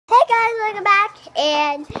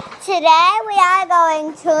and today we are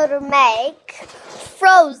going to make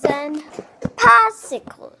frozen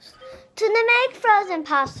popsicles. To make frozen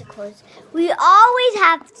popsicles, we always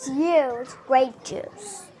have to use grape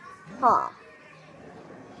juice. Huh.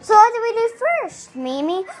 So what do we do first,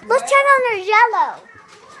 Mimi? Let's check on their Jell-O.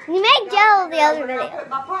 We made Jell-O the other video. Put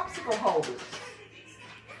my popsicle holders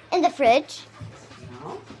In the fridge.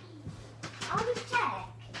 No, I'll just check.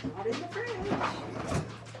 not in the fridge.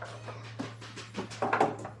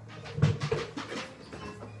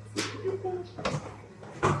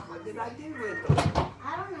 What did I do with them?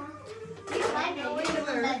 I don't know. You find it. You're the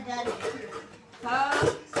one that does it.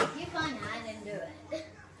 Huh? You find it. I didn't do it.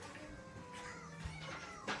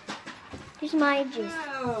 Here's my juice.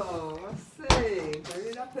 Oh, let's see. Where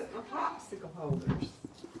did I put my popsicle holders?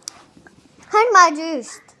 Here's my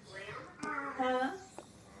juice. Huh?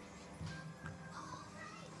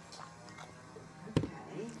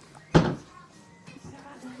 Okay.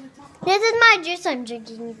 This is my juice I'm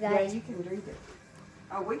drinking, you Yeah, guys. you can drink it.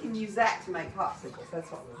 Oh, we can use that to make popsicles. That's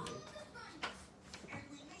what we'll do.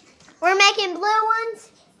 We're making blue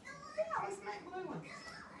ones. Yeah, let's make blue ones.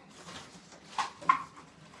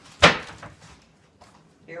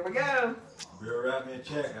 Here we go. Bill, write me a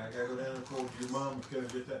check. I gotta go down and report to your mom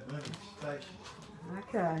because get that money at the station.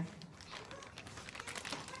 Okay.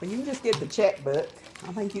 Well, you can just get the checkbook.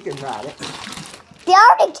 I think you can write it. They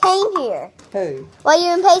already came here Who? while you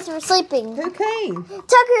and Pace were sleeping. Who came?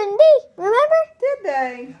 Tucker and Dee, remember? Did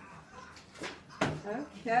they?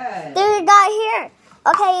 Okay. They got here.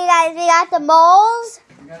 Okay, you guys, we got the molds.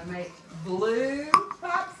 We're going to make blue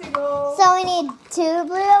popsicles. So we need 2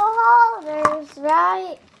 blue holders,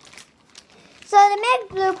 right? So to make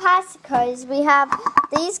blue popsicles, we have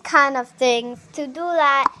these kind of things. To do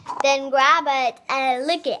that, then grab it and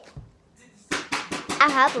lick it. I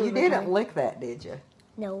have a You little didn't one. lick that, did you?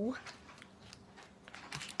 No.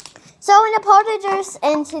 So we're gonna pour the juice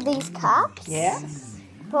into these cups. Yes.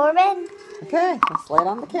 Pour it in. Okay, let's lay it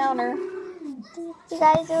on the counter. You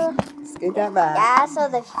guys do. Scoot that back. Yeah, so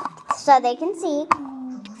they can see.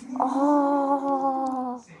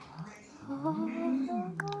 Oh.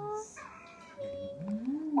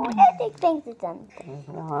 I gotta take things to something.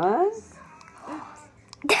 One.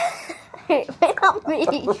 Wait on me.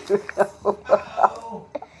 Wait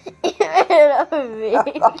on me.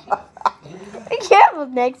 Be careful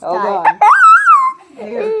next Hold time. on.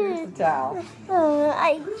 Here's the towel.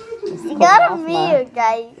 You got on me, you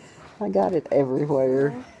guys. I got it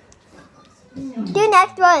everywhere. Do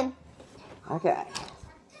next one. Okay.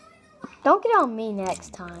 Don't get on me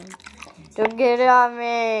next time. Don't get on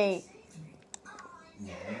me.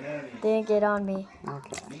 Didn't get on me.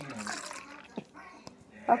 Okay.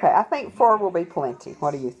 Okay, I think 4 will be plenty.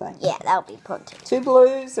 What do you think? Yeah, that'll be plenty. 2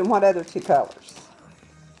 blues and what other 2 colors?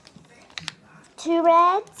 2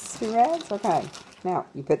 reds. 2 reds? Okay. Now,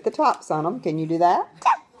 you put the tops on them. Can you do that?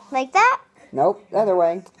 Like that. Nope, the other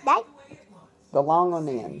way. That. The long one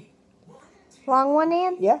in. Long one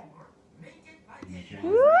in. Yeah.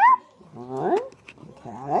 1.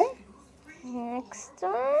 Okay. Next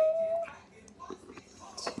one.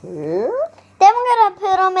 2. Then we're gonna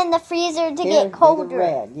put them in the freezer to Here, get colder. The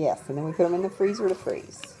red, yes. And then we put them in the freezer to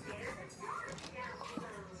freeze.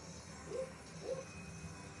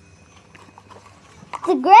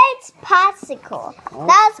 The great popsicle. Oh.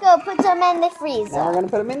 Now let's go put them in the freezer. Now we're going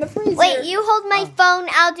to put them in the freezer. Wait, you hold my phone.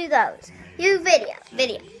 I'll do those. You video. Put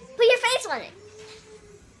your face on it.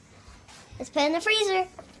 Let's put it in the freezer.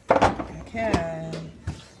 Okay.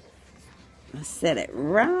 Let's set it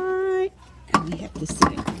right. And we have to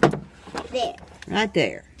set it There. right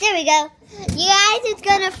there. There we go. You guys, it's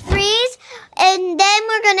gonna freeze, and then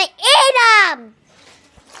we're gonna eat them.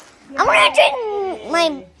 I'm gonna drink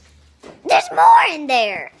my. There's more in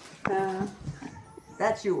there.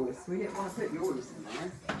 That's yours. We didn't want to put yours in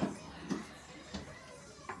there.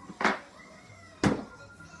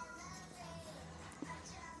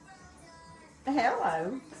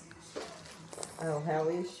 Hello. Oh, how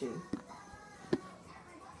is she?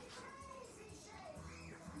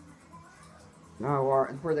 Oh,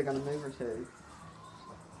 where they're going to move her to?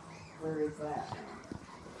 Where is that?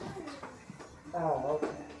 Oh, okay.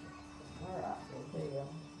 All right, good deal.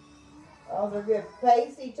 Oh, they're good.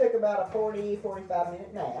 Pacey took about a 45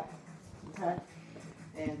 minute nap. Okay.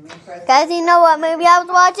 And me and Preston. Guys, you know what movie I was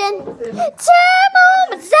watching?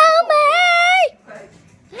 Tell me.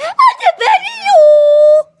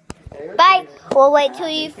 Bye. We'll wait till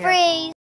you freeze.